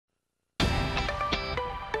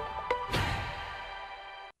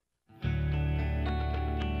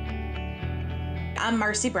I'm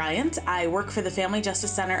Marcy Bryant. I work for the Family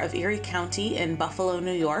Justice Center of Erie County in Buffalo,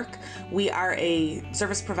 New York. We are a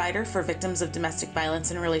service provider for victims of domestic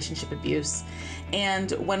violence and relationship abuse.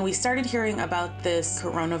 And when we started hearing about this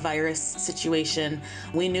coronavirus situation,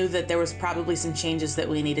 we knew that there was probably some changes that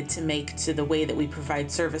we needed to make to the way that we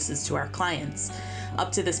provide services to our clients. Up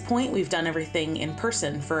to this point, we've done everything in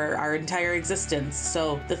person for our entire existence,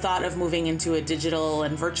 so the thought of moving into a digital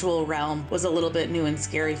and virtual realm was a little bit new and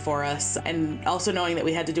scary for us, and also knowing that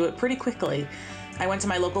we had to do it pretty quickly. I went to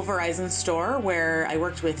my local Verizon store where I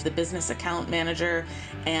worked with the business account manager,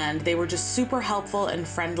 and they were just super helpful and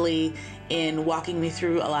friendly in walking me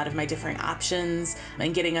through a lot of my different options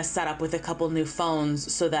and getting us set up with a couple new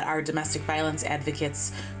phones so that our domestic violence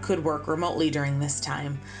advocates could work remotely during this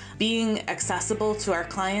time. Being accessible to our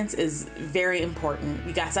clients is very important.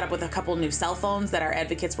 We got set up with a couple new cell phones that our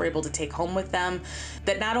advocates were able to take home with them.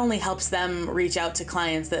 That not only helps them reach out to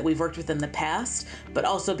clients that we've worked with in the past, but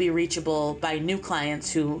also be reachable by new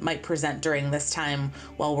clients who might present during this time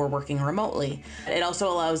while we're working remotely. It also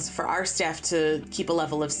allows for our staff to keep a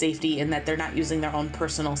level of safety in that they're not using their own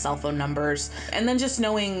personal cell phone numbers. And then just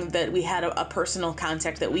knowing that we had a personal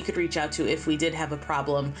contact that we could reach out to if we did have a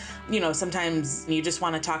problem. You know, sometimes you just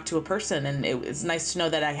want to talk to a person, and it's nice to know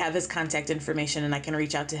that I have his contact information and I can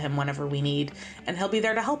reach out to him whenever we need, and he'll be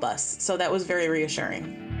there to help us. So that was very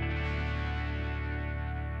reassuring.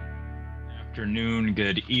 Afternoon,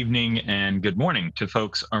 good evening, and good morning to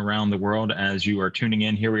folks around the world as you are tuning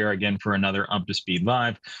in. Here we are again for another Up to Speed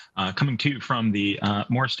Live, coming to you from the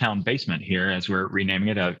Morristown basement here as we're renaming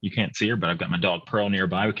it. You can't see her, but I've got my dog Pearl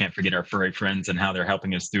nearby. We can't forget our furry friends and how they're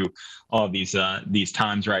helping us through all of these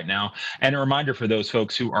times right now. And a reminder for those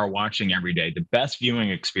folks who are watching every day, the best viewing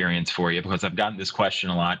experience for you, because I've gotten this question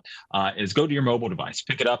a lot, is go to your mobile device,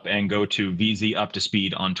 pick it up, and go to VZ Up to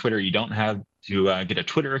Speed on Twitter. You don't have to get a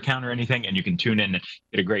Twitter account or anything, and you can tune in and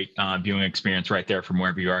get a great viewing experience right there from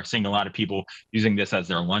wherever you are. Seeing a lot of people using this as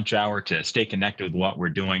their lunch hour to stay connected with what we're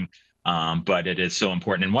doing, but it is so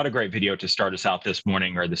important. And what a great video to start us out this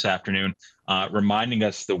morning or this afternoon, reminding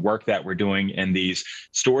us the work that we're doing in these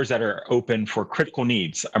stores that are open for critical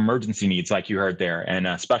needs, emergency needs, like you heard there. And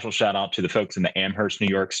a special shout out to the folks in the Amherst, New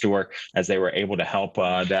York store, as they were able to help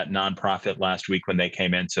that nonprofit last week when they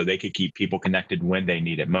came in so they could keep people connected when they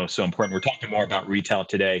need it most. So important. We're talking more about retail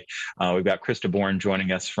today. We've got Krista Bourne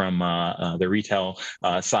joining us from the retail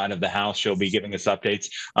side of the house. She'll be giving us updates.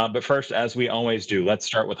 But first, as we always do, let's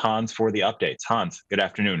start with Hans for the updates. Hans, good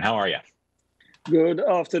afternoon. How are you? Good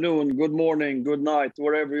afternoon, good morning, good night,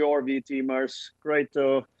 wherever you are, V-teamers. Great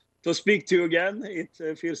to speak to you again.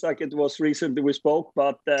 It feels like it was recently we spoke,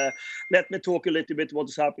 but let me talk a little bit what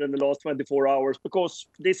has happened in the last 24 hours, because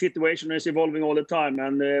this situation is evolving all the time,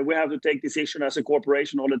 and we have to take decisions as a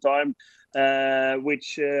corporation all the time,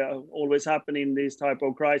 which always happen in this type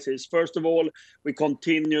of crisis. First of all, we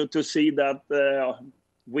continue to see that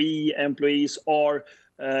we employees are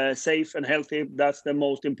safe and healthy. That's the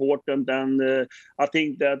most important, and I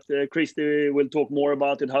think that Christy will talk more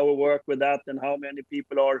about it, how we work with that and how many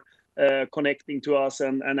people are connecting to us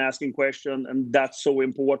and asking questions, and that's so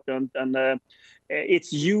important. And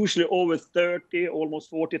it's usually over 30,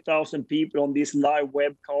 almost 40,000 people on this live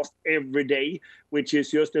webcast every day, which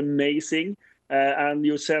is just amazing. And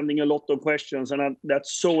you're sending a lot of questions, and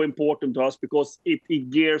that's so important to us because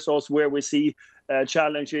it gears us where we see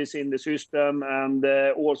challenges in the system, and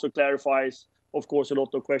also clarifies, of course, a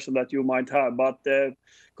lot of questions that you might have. But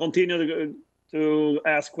continue to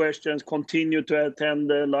ask questions, continue to attend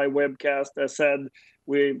the live webcast. As said,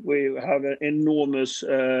 we have an enormous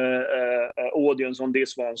audience on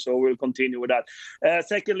this one, so we'll continue with that.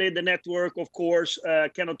 Secondly, the network, of course,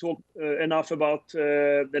 cannot talk enough about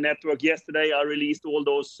the network. Yesterday, I released all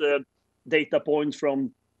those data points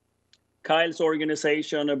from Kyle's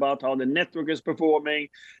organization about how the network is performing,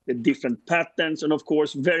 the different patterns, and of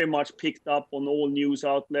course, very much picked up on all news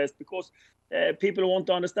outlets because people want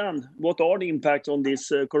to understand what are the impacts on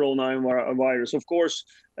this coronavirus. Of course,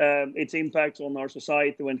 its impacts on our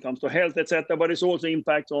society when it comes to health, etc., but it's also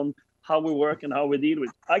impacts on how we work and how we deal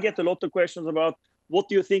with it. I get a lot of questions about what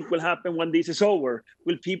do you think will happen when this is over?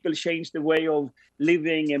 Will people change the way of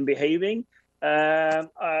living and behaving?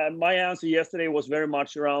 My answer yesterday was very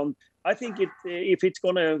much around, I think if it's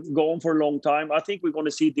going to go on for a long time, I think we're going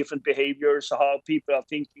to see different behaviors, how people are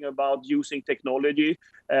thinking about using technology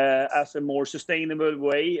as a more sustainable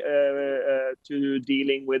way to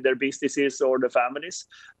dealing with their businesses or their families.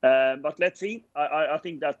 But let's see. I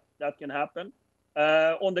think that can happen.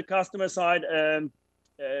 On the customer side,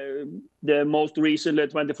 the most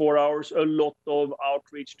recent 24 hours, a lot of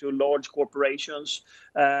outreach to large corporations,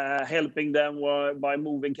 helping them by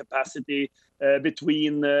moving capacity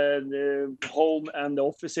between the home and the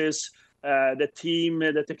offices. The team,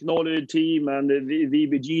 the technology team and the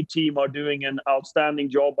VBG team are doing an outstanding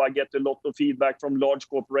job. I get a lot of feedback from large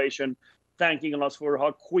corporations thanking us for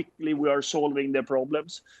how quickly we are solving their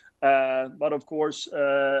problems. But of course,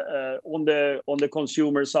 on the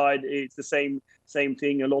consumer side, it's the same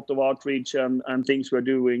thing. A lot of outreach and things we're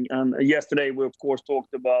doing. And yesterday, we of course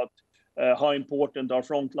talked about how important our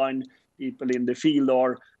frontline people in the field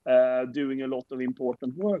are doing a lot of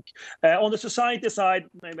important work. On the society side,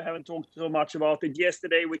 maybe I haven't talked so much about it.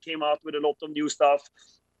 Yesterday, we came out with a lot of new stuff.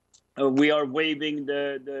 We are waiving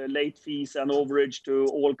the late fees and overage to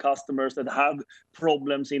all customers that have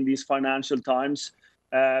problems in these financial times.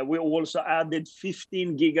 We also added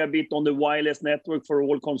 15 gigabit on the wireless network for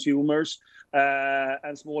all consumers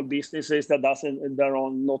and small businesses they're not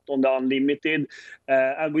on the unlimited.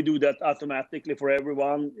 And we do that automatically for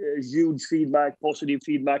everyone. Huge feedback, positive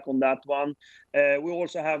feedback on that one. We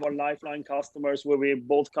also have our Lifeline customers where we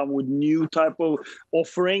both come with new type of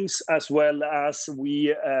offerings as well as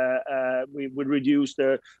we would reduce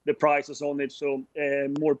the prices on it so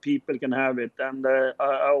more people can have it. And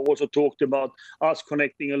I also talked about us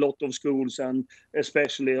connecting a lot of schools and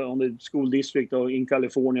especially on the school district in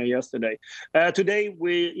California yesterday. Today,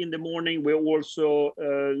 in the morning, we also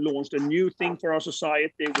launched a new thing for our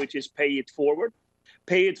society, which is Pay It Forward.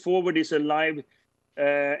 Pay It Forward is a live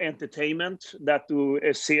entertainment that do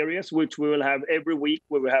a series which we will have every week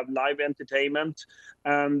where we have live entertainment,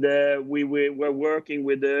 and we're working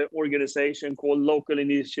with the organization called Local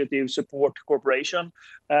Initiative Support Corporation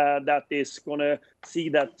that is going to see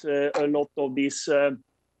that a lot of this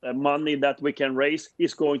money that we can raise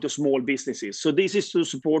is going to small businesses. So this is to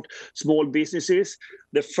support small businesses.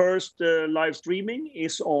 The first live streaming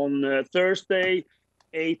is on Thursday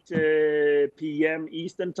 8 p.m.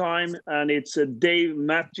 Eastern time, and it's Dave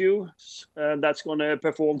Matthews that's going to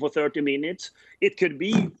perform for 30 minutes. It could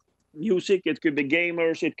be music, it could be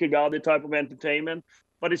gamers, it could be other type of entertainment,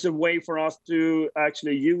 but it's a way for us to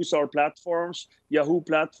actually use our platforms, Yahoo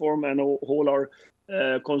platform and all our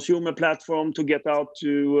consumer platform to get out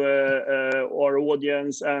to our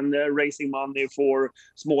audience and raising money for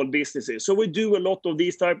small businesses. So we do a lot of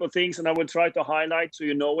these type of things, and I will try to highlight so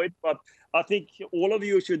you know it. But I think all of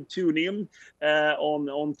you should tune in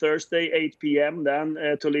on Thursday, 8 p.m. then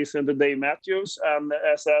to listen to Dave Matthews. And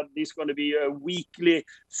as I said, this is going to be a weekly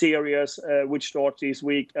series which starts this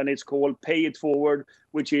week, and it's called Pay It Forward,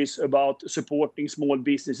 which is about supporting small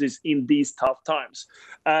businesses in these tough times.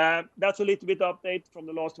 That's a little bit update from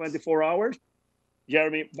the last 24 hours.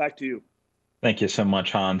 Jeremy, back to you. Thank you so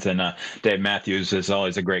much, Hans. And Dave Matthews is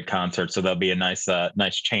always a great concert, so there'll be a nice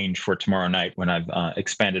change for tomorrow night when I've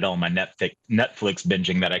expanded all my Netflix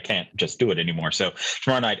binging that I can't just do it anymore. So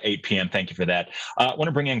tomorrow night, 8 p.m. Thank you for that. I want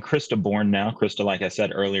to bring in Krista Bourne now. Krista, like I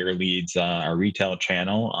said earlier, leads our retail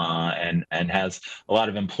channel and has a lot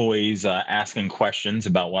of employees asking questions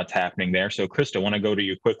about what's happening there. So Krista, I want to go to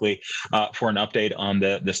you quickly for an update on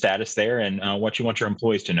the status there and what you want your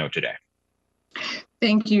employees to know today.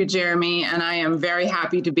 Thank you, Jeremy. And I am very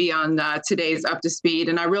happy to be on today's Up to Speed.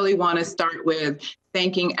 And I really want to start with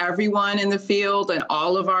thanking everyone in the field and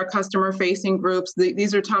all of our customer-facing groups.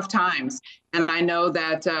 These are tough times. And I know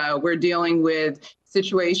that we're dealing with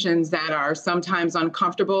situations that are sometimes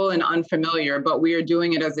uncomfortable and unfamiliar, but we are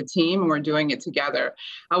doing it as a team and we're doing it together.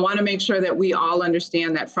 I want to make sure that we all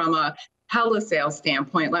understand that from a telesales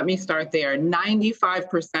standpoint, let me start there.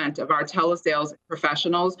 95% of our telesales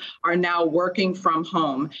professionals are now working from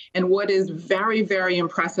home. And what is very, very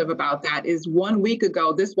impressive about that is 1 week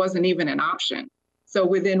ago, this wasn't even an option. So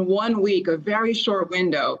within 1 week, a very short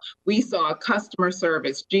window, we saw customer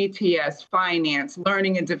service, GTS, finance,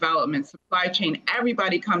 learning and development, supply chain,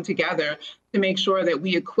 everybody come together to make sure that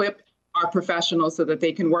we equip our professionals so that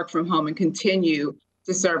they can work from home and continue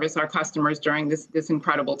to service our customers during this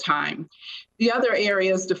incredible time. The other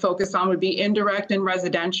areas to focus on would be indirect and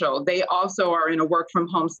residential. They also are in a work from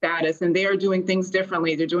home status and they are doing things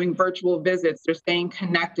differently. They're doing virtual visits, they're staying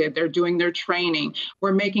connected, they're doing their training.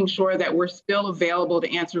 We're making sure that we're still available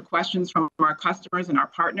to answer questions from our customers and our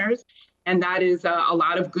partners. And that is a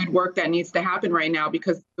lot of good work that needs to happen right now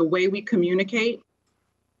because the way we communicate,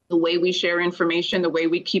 the way we share information, the way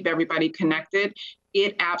we keep everybody connected,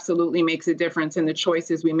 it absolutely makes a difference in the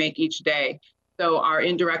choices we make each day. So our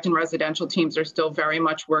indirect and residential teams are still very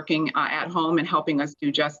much working at home and helping us do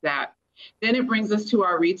just that. Then it brings us to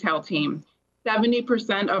our retail team.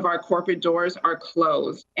 70% of our corporate doors are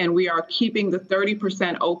closed, and we are keeping the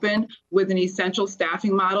 30% open with an essential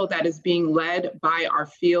staffing model that is being led by our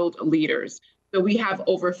field leaders. So we have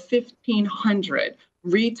over 1,500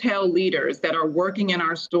 retail leaders that are working in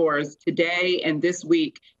our stores today and this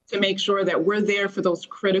week to make sure that we're there for those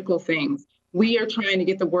critical things. We are trying to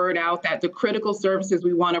get the word out that the critical services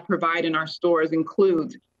we want to provide in our stores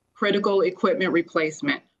include critical equipment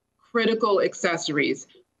replacement, critical accessories,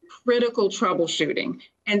 critical troubleshooting.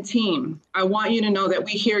 And team, I want you to know that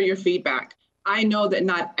we hear your feedback. I know that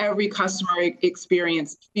not every customer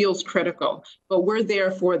experience feels critical, but we're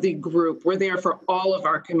there for the group. We're there for all of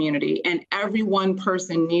our community, and every one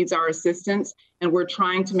person needs our assistance. And we're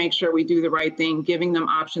trying to make sure we do the right thing, giving them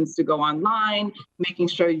options to go online, making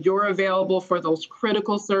sure you're available for those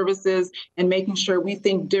critical services, and making sure we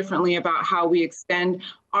think differently about how we extend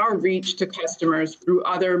our reach to customers through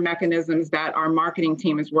other mechanisms that our marketing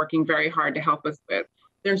team is working very hard to help us with.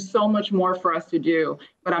 There's so much more for us to do,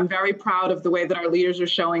 but I'm very proud of the way that our leaders are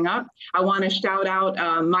showing up. I want to shout out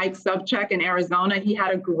Mike Subcheck in Arizona. He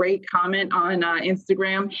had a great comment on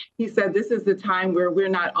Instagram. He said, this is the time where we're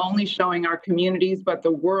not only showing our communities, but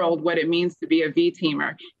the world what it means to be a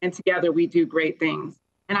V-teamer. And together we do great things.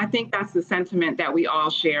 And I think that's the sentiment that we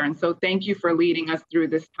all share. And so thank you for leading us through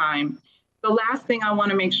this time. The last thing I want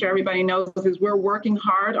to make sure everybody knows is we're working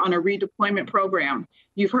hard on a redeployment program.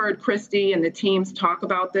 You've heard Christy and the teams talk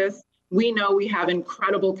about this. We know we have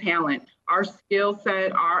incredible talent. Our skill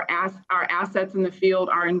set, our assets in the field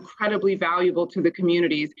are incredibly valuable to the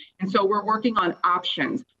communities. And so we're working on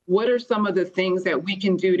options. What are some of the things that we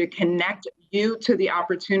can do to connect you to the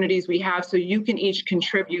opportunities we have so you can each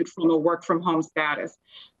contribute from a work from home status?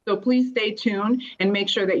 So please stay tuned and make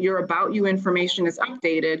sure that your About You information is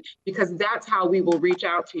updated, because that's how we will reach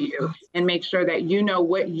out to you and make sure that you know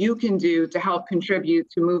what you can do to help contribute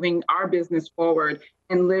to moving our business forward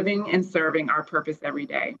and living and serving our purpose every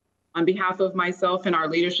day. On behalf of myself and our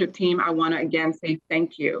leadership team, I want to again say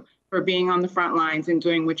thank you for being on the front lines and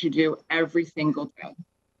doing what you do every single day.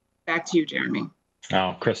 Back to you, Jeremy.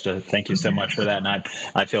 Oh, Krista, thank you so much for that. And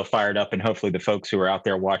I feel fired up, and hopefully the folks who are out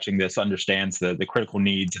there watching this understands the critical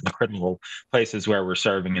needs and the critical places where we're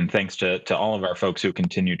serving. And thanks to all of our folks who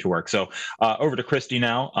continue to work. So over to Christy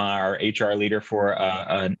now, our HR leader, for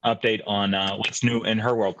an update on what's new in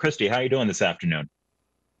her world. Christy, how are you doing this afternoon?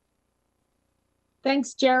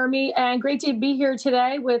 Thanks, Jeremy, and great to be here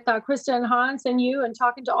today with Krista and Hans and you, and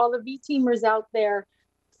talking to all the V-teamers out there.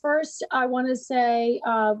 First, I want to say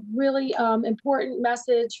a really important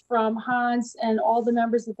message from Hans and all the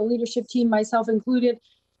members of the leadership team, myself included.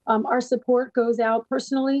 Our support goes out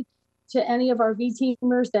personally to any of our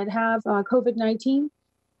V-teamers that have COVID-19.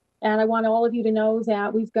 And I want all of you to know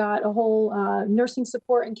that we've got a whole nursing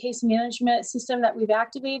support and case management system that we've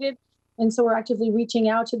activated. And so we're actively reaching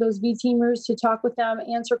out to those V-teamers to talk with them,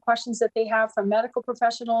 answer questions that they have from medical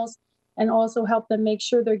professionals, and also help them make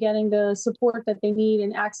sure they're getting the support that they need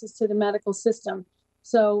and access to the medical system.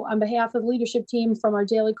 So on behalf of the leadership team from our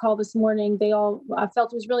daily call this morning, they all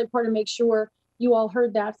felt it was really important to make sure you all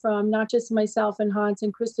heard that from not just myself and Hans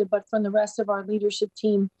and Krista, but from the rest of our leadership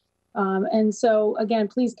team. And so again,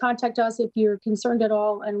 please contact us if you're concerned at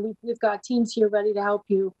all, and we've got teams here ready to help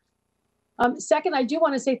you. Second, I do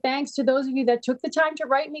want to say thanks to those of you that took the time to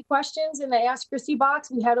write me questions in the Ask Christy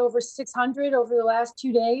box. We had over 600 over the last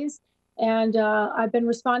 2 days. And I've been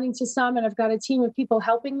responding to some, and I've got a team of people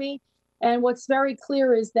helping me. And what's very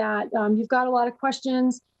clear is that you've got a lot of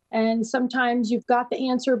questions, and sometimes you've got the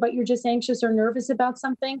answer, but you're just anxious or nervous about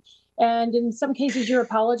something. And in some cases, you're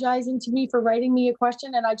apologizing to me for writing me a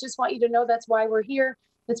question. And I just want you to know that's why we're here.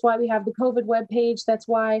 That's why we have the COVID webpage. That's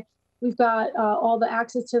why we've got all the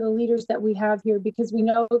access to the leaders that we have here, because we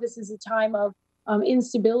know this is a time of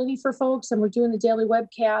instability for folks. And we're doing the daily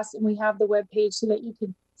webcast, and we have the webpage so that you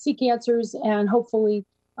can seek answers and hopefully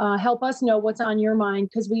help us know what's on your mind,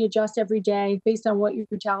 because we adjust every day based on what you're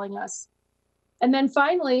telling us. And then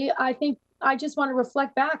finally, I think I just want to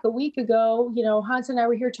reflect back a week ago. You know, Hans and I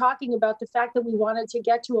were here talking about the fact that we wanted to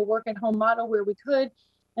get to a work at home model where we could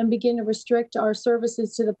and begin to restrict our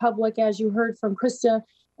services to the public, as you heard from Krista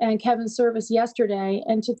and Kevin's service yesterday.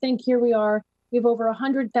 And to think here we are, we have over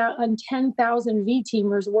 110,000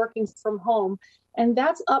 V-teamers working from home. And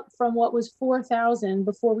that's up from what was 4,000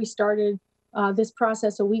 before we started this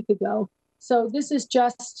process a week ago. So this is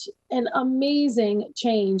just an amazing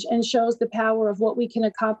change and shows the power of what we can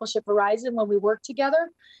accomplish at Verizon when we work together.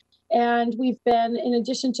 And we've been, in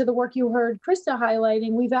addition to the work you heard Krista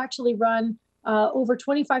highlighting, we've actually run over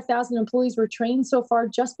 25,000 employees were trained so far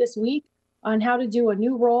just this week on how to do a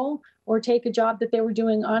new role or take a job that they were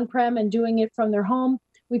doing on-prem and doing it from their home.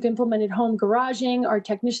 We've implemented home garaging. Our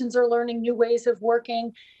technicians are learning new ways of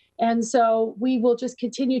working. And so we will just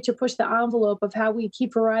continue to push the envelope of how we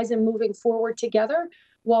keep Verizon moving forward together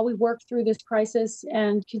while we work through this crisis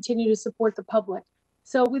and continue to support the public.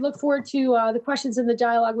 So we look forward to the questions and the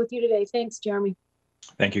dialogue with you today. Thanks, Jeremy.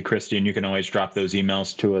 Thank you, Christy. And you can always drop those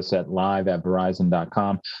emails to us at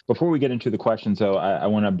live@verizon.com. Before we get into the questions, though, I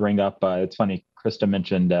want to bring up, it's funny, Krista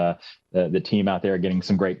mentioned the team out there getting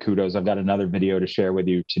some great kudos. I've got another video to share with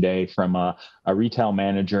you today from a retail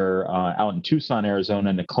manager out in Tucson,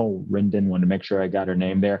 Arizona, Nicole Rinden. Want to make sure I got her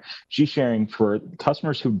name there. She's sharing for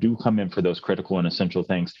customers who do come in for those critical and essential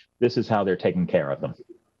things, this is how they're taking care of them.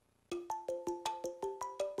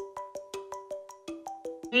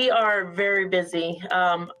 We are very busy.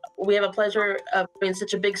 We have a pleasure of being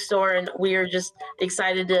such a big store, and we are just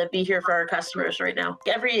excited to be here for our customers right now.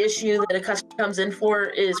 Every issue that a customer comes in for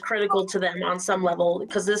is critical to them on some level,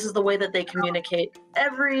 because this is the way that they communicate.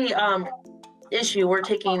 Every issue we're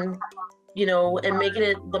taking, and making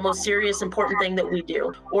it the most serious, important thing that we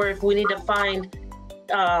do. Or if we need to find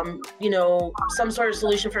some sort of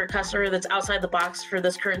solution for a customer that's outside the box for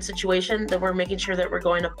this current situation, then we're making sure that we're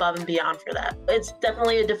going above and beyond for that. It's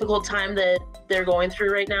definitely a difficult time that they're going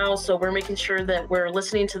through right now, so we're making sure that we're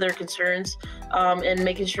listening to their concerns and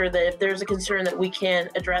making sure that if there's a concern that we can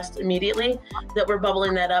address immediately, that we're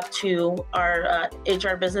bubbling that up to our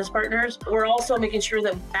HR business partners. We're also making sure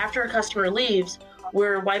that after a customer leaves,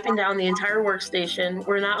 we're wiping down the entire workstation.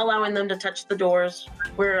 We're not allowing them to touch the doors.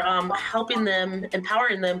 We're helping them,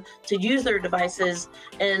 empowering them to use their devices.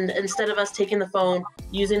 And instead of us taking the phone,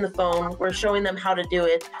 using the phone, we're showing them how to do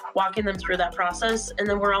it, walking them through that process. And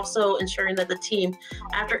then we're also ensuring that the team,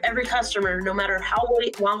 after every customer, no matter how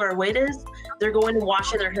long our wait is, they're going and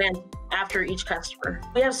washing their hands after each customer.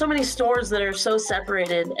 We have so many stores that are so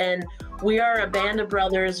separated, and we are a band of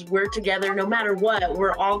brothers. We're together no matter what.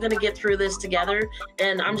 We're all going to get through this together,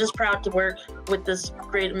 and I'm just proud to work with this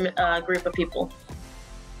great group of people.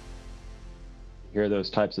 Hear those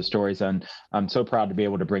types of stories, and I'm so proud to be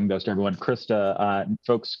able to bring those to everyone. Krista,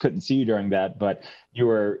 folks couldn't see you during that, but you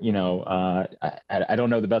were, I don't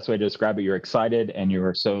know the best way to describe it. You're excited, and you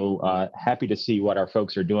were so happy to see what our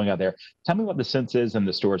folks are doing out there. Tell me what the sense is in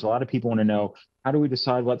the stores. A lot of people want to know, how do we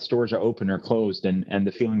decide what stores are open or closed, and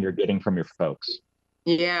the feeling you're getting from your folks?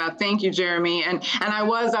 Yeah, thank you, Jeremy. And I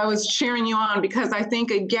was cheering you on, because I think,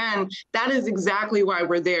 again, that is exactly why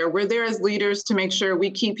we're there. We're there as leaders to make sure we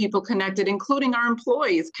keep people connected, including our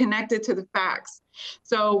employees, connected to the facts.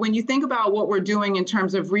 So when you think about what we're doing in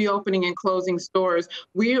terms of reopening and closing stores,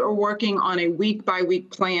 we are working on a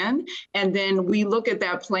week-by-week plan, and then we look at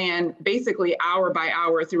that plan basically hour by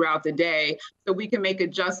hour throughout the day, so we can make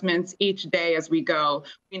adjustments each day as we go.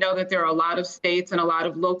 We know that there are a lot of states and a lot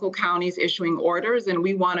of local counties issuing orders, and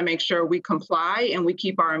we want to make sure we comply and we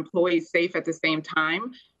keep our employees safe at the same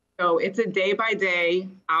time. So it's a day-by-day,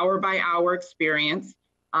 hour-by-hour experience.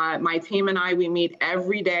 My team and I, we meet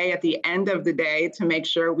every day at the end of the day to make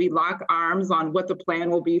sure we lock arms on what the plan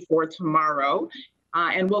will be for tomorrow.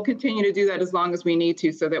 And we'll continue to do that as long as we need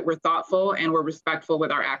to, so that we're thoughtful and we're respectful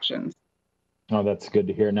with our actions. Oh, that's good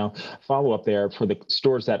to hear. Now, follow up there for the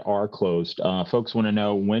stores that are closed. Folks want to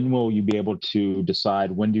know, when will you be able to decide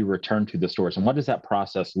when do you return to the stores, and what does that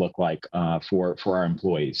process look like for our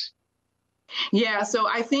employees? Yeah, so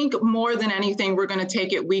I think more than anything, we're going to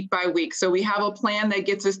take it week by week. So we have a plan that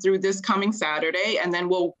gets us through this coming Saturday, and then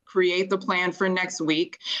we'll create the plan for next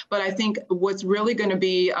week. But I think what's really going to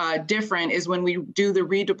be different is when we do the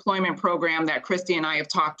redeployment program that Christy and I have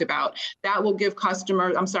talked about. That will give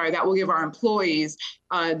that will give our employees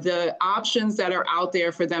the options that are out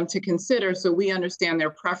there for them to consider, so we understand their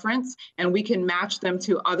preference and we can match them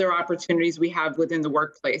to other opportunities we have within the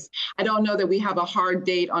workplace. I don't know that we have a hard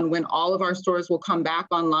date on when all of our stores will come back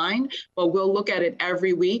online, but we'll look at it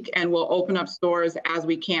every week and we'll open up stores as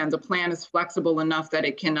we can. The plan is flexible enough that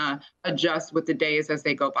it can adjust with the days as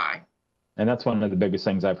they go by. And that's one of the biggest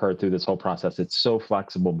things I've heard through this whole process. It's so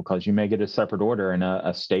flexible, because you may get a separate order in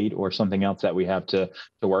a state or something else that we have to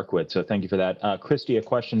work with. So thank you for that. Christy, a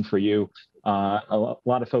question for you. A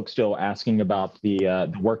lot of folks still asking about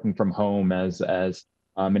the working from home, as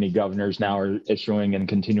many governors now are issuing and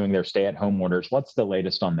continuing their stay-at-home orders. What's the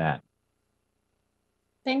latest on that?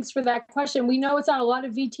 Thanks for that question. We know it's on a lot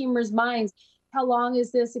of V-teamers' minds. How long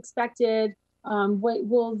is this expected? What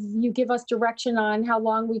will you give us direction on how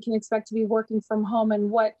long we can expect to be working from home?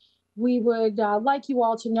 And what we would like you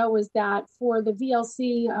all to know is that for the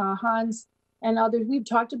VLC, Hans and others, we've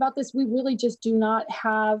talked about this. We really just do not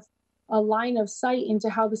have a line of sight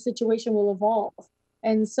into how the situation will evolve.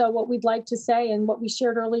 And so what we'd like to say, and what we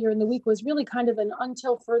shared earlier in the week, was really kind of an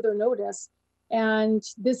until further notice. And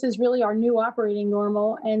this is really our new operating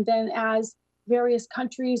normal. And then as various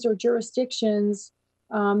countries or jurisdictions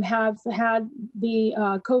have had the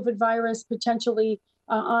COVID virus potentially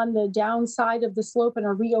on the downside of the slope and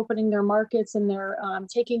are reopening their markets and they're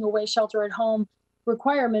taking away shelter at home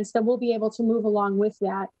requirements, then we'll be able to move along with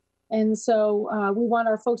that. And so we want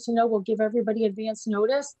our folks to know we'll give everybody advance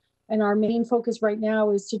notice. And our main focus right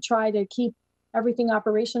now is to try to keep everything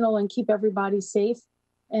operational and keep everybody safe.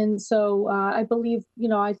 And so I believe,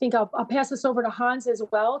 I think I'll pass this over to Hans as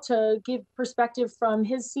well to give perspective from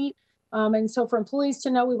his seat. And so for employees to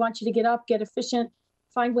know, we want you to get up, get efficient,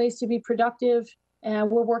 find ways to be productive. And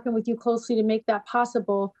we're working with you closely to make that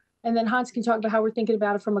possible. And then Hans can talk about how we're thinking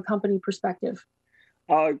about it from a company perspective.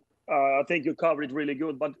 I think you covered it really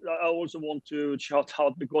good, but I also want to shout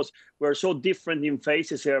out because we're so different in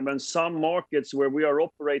phases here. And some markets where we are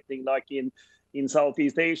operating, like in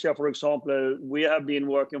Southeast Asia, for example, we have been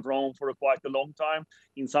working from home for quite a long time.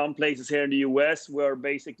 In some places here in the US, we're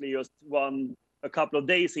basically just a couple of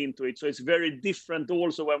days into it. So it's very different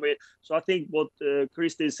also so I think what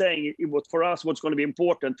Christy is saying, for us, what's going to be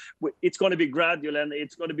important, it's going to be gradual and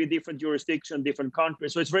it's going to be different jurisdiction, different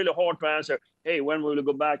countries. So it's really hard to answer, hey, when will we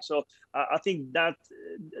go back? So I think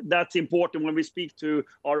that's important when we speak to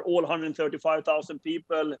our all 135,000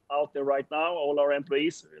 people out there right now, all our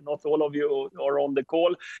employees, not all of you are on the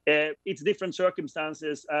call. It's different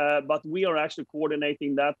circumstances, but we are actually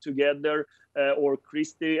coordinating that together. Or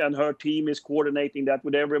Christy and her team is coordinating that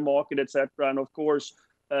with every market, etc. And of course,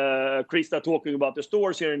 Krista talking about the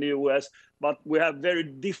stores here in the US, but we have very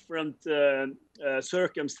different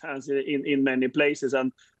circumstances in many places,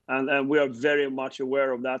 and we are very much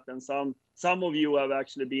aware of that. And some of you have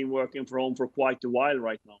actually been working from home for quite a while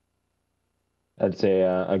right now. That's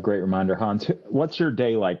a great reminder, Hans. What's your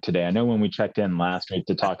day like today? I know when we checked in last week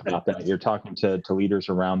to talk about that, you're talking to leaders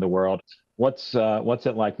around the world. What's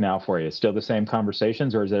it like now for you? Still the same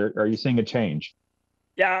conversations, or are you seeing a change?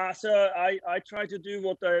 Yeah, so I try to do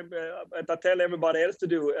what I tell everybody else to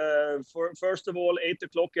do. First of all, 8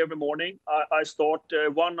 o'clock every morning, I start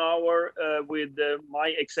 1 hour with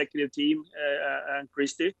my executive team and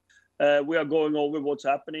Christy. We are going over what's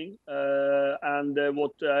happening and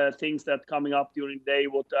what things that coming up during the day,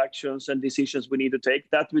 what actions and decisions we need to take.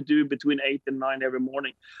 That we do between 8 and 9 every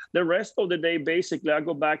morning. The rest of the day, basically, I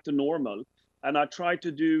go back to normal. And I try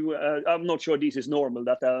to do, I'm not sure this is normal,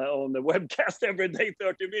 that on the webcast every day,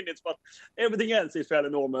 30 minutes, but everything else is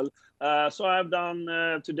fairly normal. So I've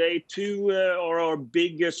done today 2 of our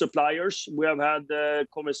big suppliers. We have had a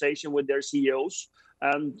conversation with their CEOs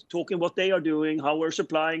and talking what they are doing, how we're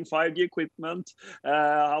supplying 5G equipment,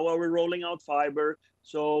 how are we rolling out fiber.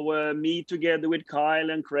 So me together with Kyle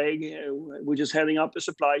and Craig, we're just heading up the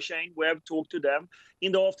supply chain. We have talked to them.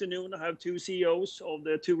 In the afternoon, I have 2 CEOs of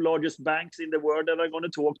the 2 largest banks in the world that I'm going to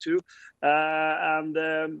talk to. And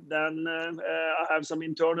then I have some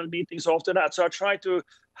internal meetings after that. So I try to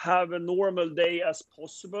have a normal day as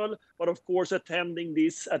possible, but of course attending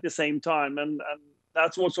this at the same time. And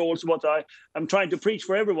that's also what I'm trying to preach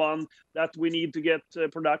for everyone, that we need to get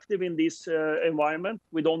productive in this environment.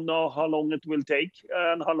 We don't know how long it will take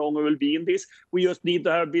and how long we will be in this. We just need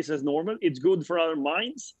to have business normal. It's good for our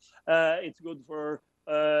minds. It's good for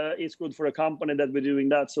a company that we're doing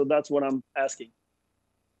that. So that's what I'm asking.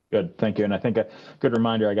 Good, thank you. And I think a good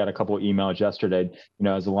reminder, I got a couple of emails yesterday,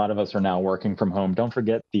 as a lot of us are now working from home, don't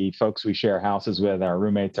forget the folks we share houses with, our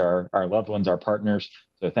roommates, our loved ones, our partners.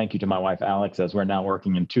 So thank you to my wife, Alex, as we're now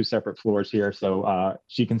working in 2 separate floors here. So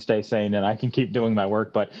she can stay sane and I can keep doing my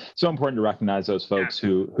work. But so important to recognize those folks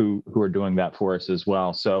who are doing that for us as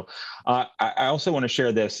well. So I also want to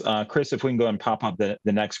share this. Chris, if we can go and pop up the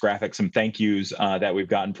next graphic, some thank yous that we've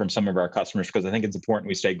gotten from some of our customers, because I think it's important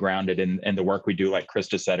we stay grounded in the work we do, like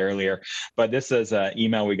Krista said earlier. But this is an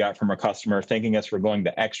email we got from a customer thanking us for going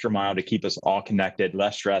the extra mile to keep us all connected,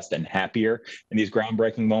 less stressed, and happier in these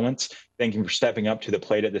groundbreaking moments. Thank you for stepping up to the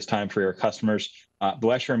plate at this time for your customers.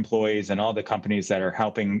 Bless your employees and all the companies that are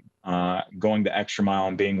helping, going the extra mile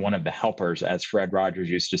and being one of the helpers, as Fred Rogers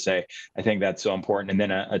used to say. I think that's so important. And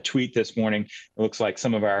then a tweet this morning, it looks like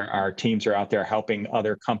some of our teams are out there helping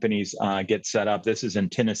other companies get set up. This is in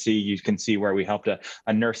Tennessee. You can see where we helped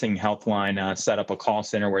a nursing health line set up a call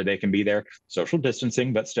center where they can be there, social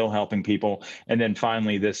distancing, but still helping people. And then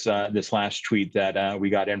finally, this last tweet that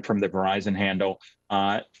we got in from the Verizon handle,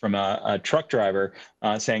 from a truck driver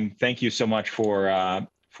saying, thank you so much for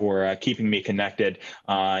keeping me connected.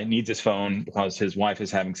 Needs his phone because his wife is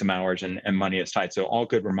having some hours and money is tight. So all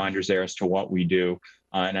good reminders there as to what we do.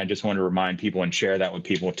 And I just want to remind people and share that with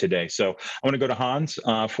people today. So I want to go to Hans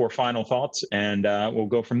for final thoughts, and we'll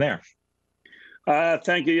go from there.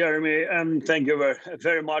 Thank you, Jeremy, and thank you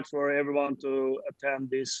very much for everyone to attend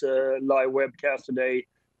this live webcast today.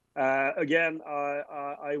 Again,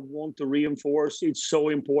 I want to reinforce it's so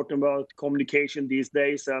important about communication these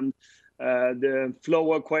days, and the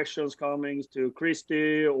flow of questions coming to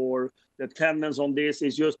Christy or the attendance on this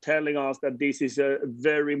is just telling us that this is a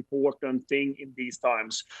very important thing in these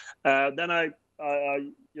times. Then I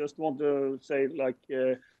just want to say, like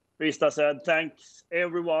Krista said, thanks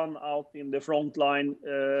everyone out in the front line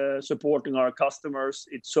supporting our customers.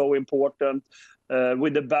 It's so important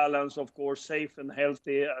with the balance, of course, safe and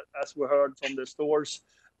healthy, as we heard from the stores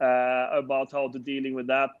about how to dealing with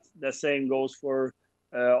that. The same goes for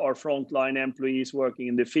our frontline employees working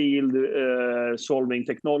in the field, solving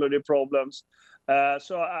technology problems.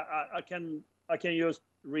 So I can just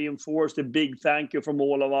reinforce the big thank you from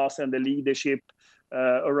all of us and the leadership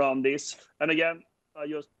around this. And again, I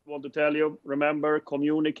just want to tell you, remember,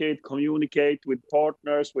 communicate with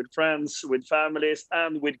partners, with friends, with families,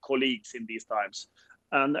 and with colleagues in these times.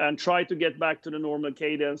 And try to get back to the normal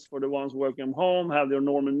cadence for the ones working from home, have their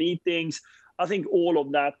normal meetings. I think all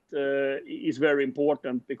of that is very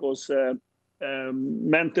important because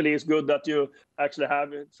mentally it's good that you actually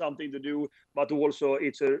have something to do, but also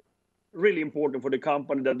it's really important for the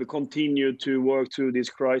company that we continue to work through this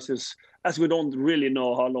crisis as we don't really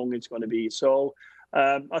know how long it's going to be. So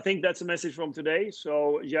I think that's a message from today.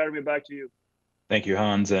 So Jeremy, back to you. Thank you,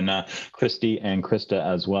 Hans, and Christy and Krista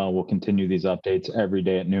as well. We'll continue these updates every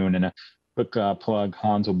day at noon. And a quick plug,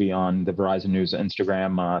 Hans will be on the Verizon News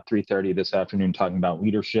Instagram 3:30 this afternoon talking about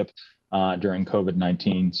leadership during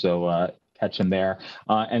COVID-19. So catch him there.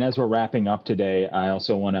 And as we're wrapping up today, I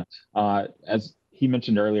also want to, as he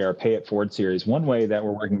mentioned earlier, our Pay It Forward series. One way that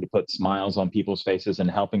we're working to put smiles on people's faces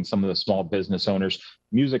and helping some of the small business owners.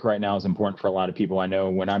 Music right now is important for a lot of people. I know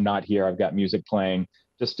when I'm not here, I've got music playing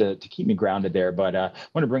just to keep me grounded there. But I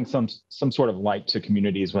want to bring some sort of light to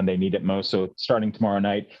communities when they need it most. So starting tomorrow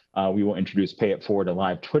night, we will introduce Pay It Forward, a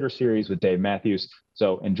live Twitter series with Dave Matthews.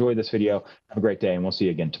 So enjoy this video. Have a great day, and we'll see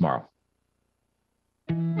you again tomorrow.